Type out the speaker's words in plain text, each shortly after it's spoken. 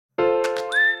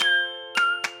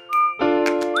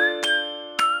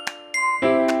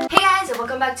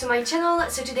welcome back to my channel.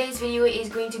 So today's video is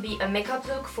going to be a makeup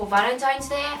look for Valentine's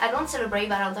Day. I don't celebrate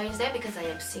Valentine's Day because I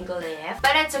am single AF,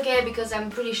 but that's okay because I'm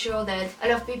pretty sure that a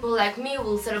lot of people like me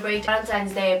will celebrate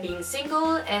Valentine's Day being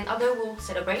single and others will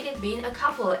celebrate it being a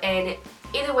couple. And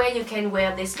either way, you can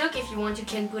wear this look. If you want, you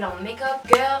can put on makeup.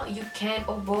 Girl, you can,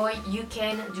 or boy, you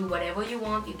can do whatever you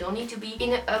want. You don't need to be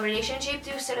in a relationship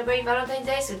to celebrate Valentine's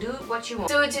Day, so do what you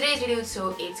want. So today's video,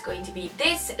 it's going to be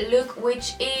this look,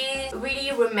 which is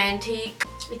really romantic.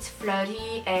 It's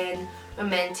flirty and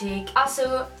romantic.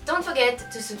 Also, don't forget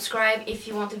to subscribe if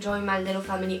you want to join my little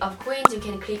family of queens. You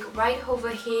can click right over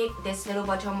here, this little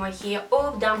button right here,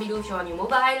 or down below if you're on your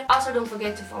mobile. Also, don't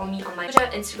forget to follow me on my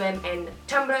Twitter, Instagram and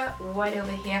Tumblr right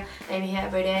over here. I'm here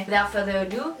every day. Without further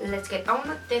ado, let's get on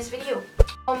with this video.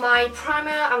 For my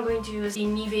primer, I'm going to use the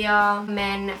Nivea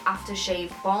Men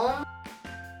Aftershave Balm.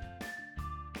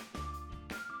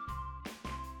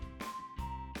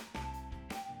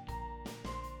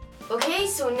 Okay,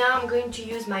 so now I'm going to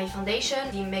use my foundation,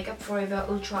 the Makeup Forever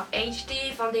Ultra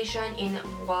HD foundation in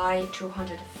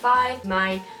Y205,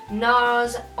 my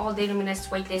NARS All Day Luminous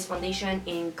Weightless foundation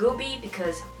in Gobi,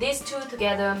 because these two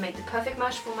together make the perfect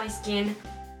match for my skin.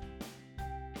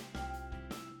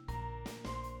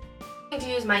 I'm going to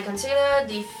use my concealer,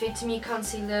 the Fit Me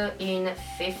concealer in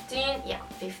 15,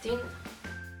 15.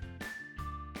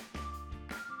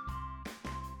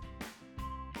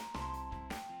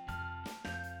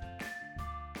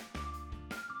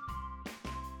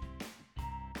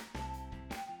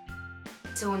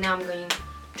 So now I'm going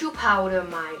to powder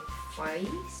my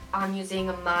face. I'm using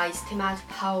my Stila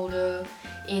powder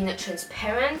in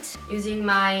transparent, using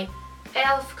my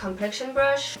e.l.f. complexion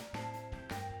brush.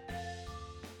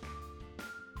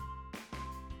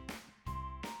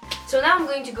 So now I'm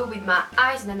going to go with my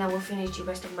eyes, and then I will finish the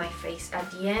rest of my face at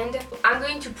the end. I'm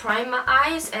going to prime my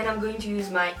eyes, and I'm going to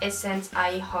use my Essence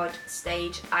Eye Hot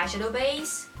Stage eyeshadow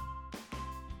base.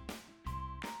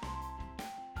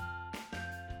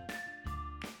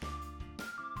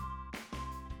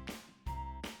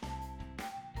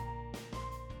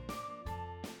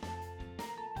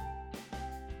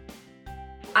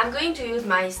 I'm going to use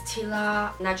my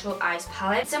Stila Natural Eyes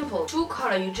palette. Simple, two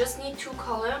color, you just need two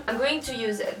color. I'm going to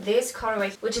use this color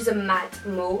right here, which is a matte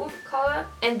mauve color,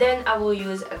 and then I will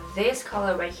use this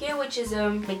color right here, which is a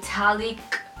metallic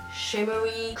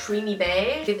shimmery creamy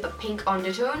beige with a pink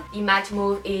undertone. The matte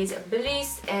mauve is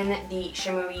Bliss and the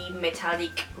shimmery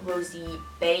metallic rosy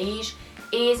beige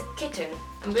is Kitten.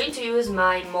 I'm going to use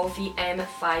my Morphe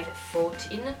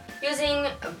M514 using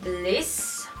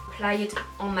Bliss. Apply it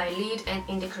on my lid and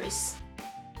in the crease.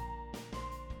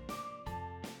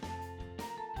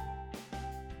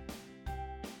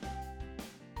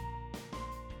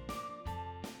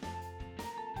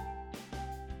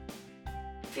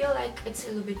 I feel like it's a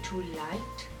little bit too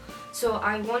light, so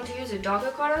I want to use a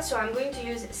darker color, so I'm going to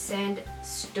use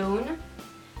Sandstone,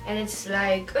 and it's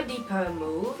like a deeper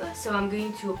mauve. So I'm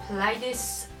going to apply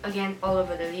this again all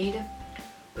over the lid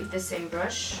with the same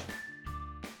brush.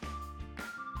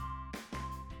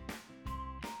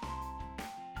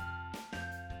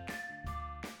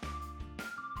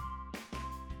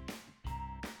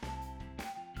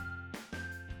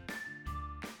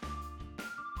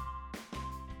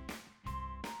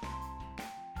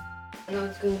 I know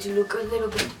it's going to look a little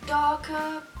bit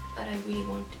darker, but I really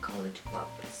want to color it up.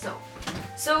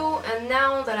 And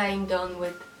now that I'm done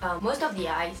with most of the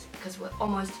eyes, because we're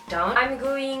almost done, I'm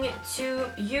going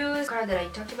to use the color that I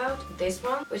talked about, this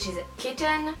one, which is a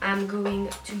Kitten. I'm going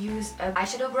to use an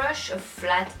eyeshadow brush, a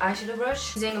flat eyeshadow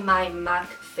brush, using my MAC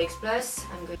Fix Plus.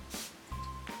 I'm going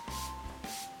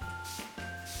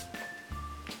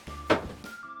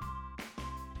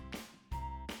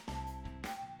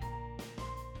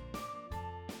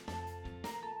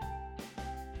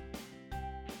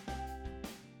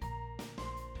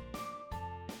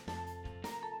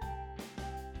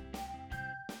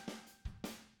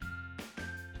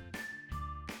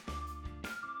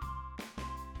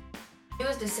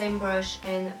use the same brush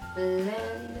and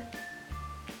blend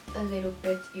a little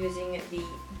bit using the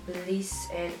Bliss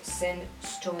and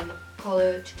Sandstone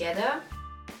color together.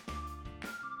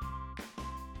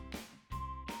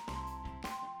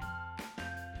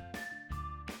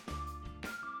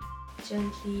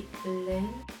 Gently blend.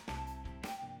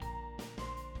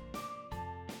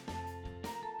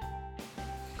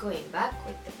 Going back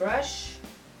with the brush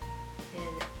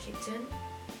and Kitten.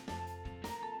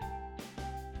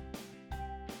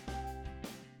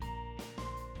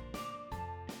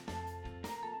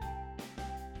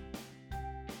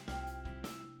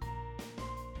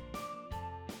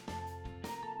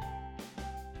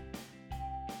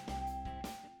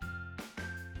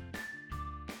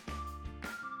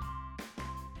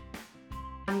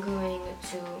 I'm going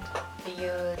to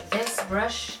use this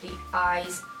brush, the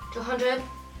eyes 200,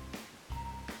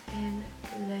 and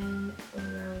blend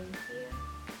around here.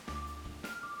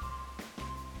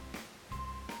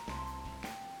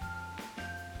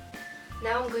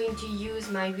 Now I'm going to use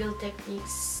my Real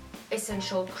Techniques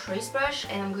Essential Crease Brush,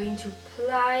 and I'm going to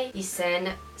apply the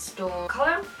sandstone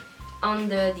color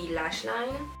under the lash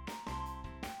line.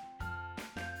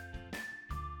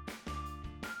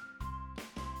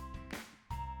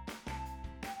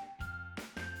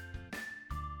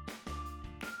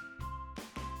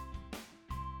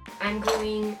 I'm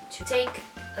going to take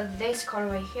this color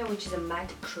right here, which is a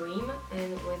matte cream,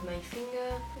 and with my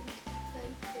finger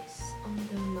like this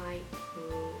under my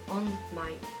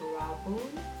brow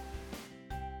bone.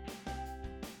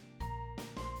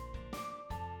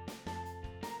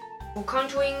 For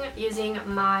contouring, using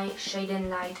my Shade and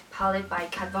Light palette by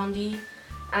Kat Von D,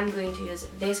 I'm going to use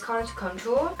this color to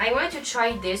contour. I wanted to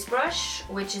try this brush,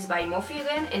 which is by Morphe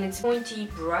again, and it's a pointy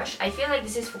brush. I feel like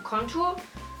this is for contour,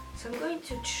 so I'm going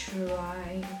to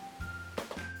try.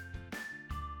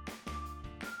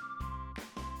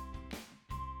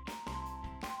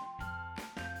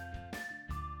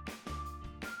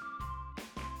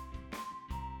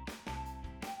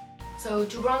 So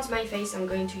to bronze my face, I'm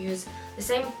going to use the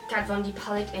same Kat Von D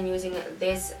palette and using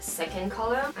this second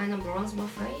color, and I bronze my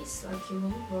face like you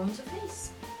will bronze a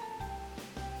face.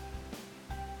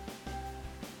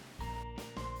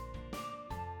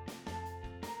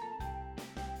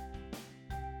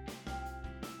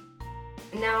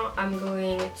 Now I'm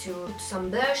going to put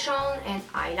some blush on and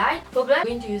highlight. For blush, I'm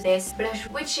going to use this blush,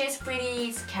 which is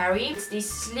pretty scary. It's this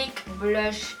sleek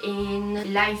blush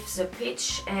in Life the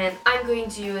Peach, and I'm going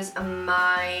to use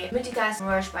my Multitask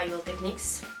brush by Real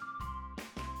Techniques.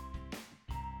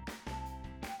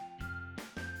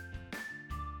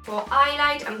 For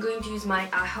highlight, I'm going to use my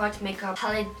I Heart makeup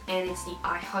palette, and it's the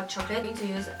I Heart Chocolate. I'm going to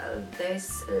use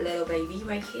this little baby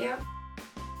right here.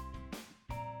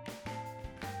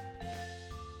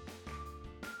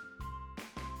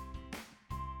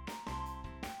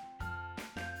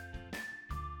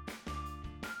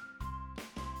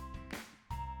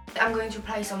 I'm going to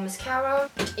apply some mascara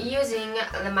using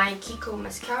my Kiko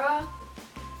mascara.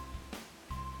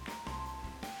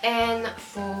 And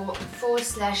for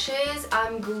false lashes,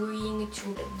 I'm going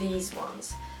to these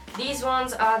ones. These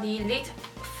ones are the Lit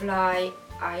Fly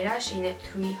eyelash in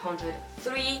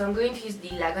 303. So I'm going to use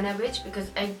the Laguna Bridge because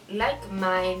I like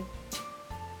my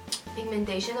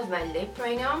pigmentation of my lip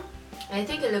right now. And I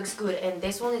think it looks good, and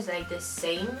this one is like the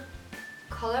same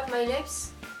color of my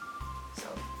lips. So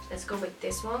let's go with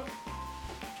this one.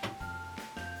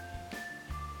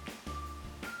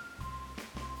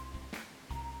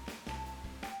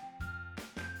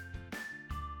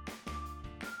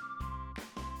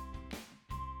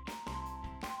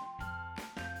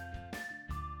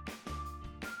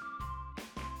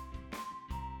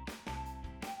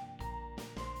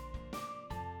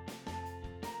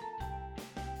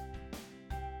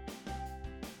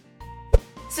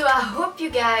 So I hope you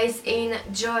guys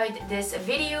enjoyed this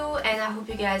video, and I hope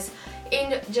you guys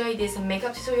enjoyed this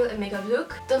makeup tutorial and makeup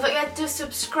look. Don't forget to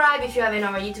subscribe if you haven't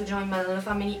already to join my little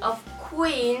family of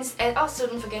queens, and also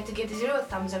don't forget to give this video a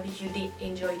thumbs up if you did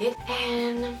enjoy it.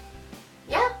 And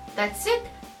yeah, that's it.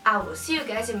 I will see you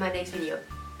guys in my next video.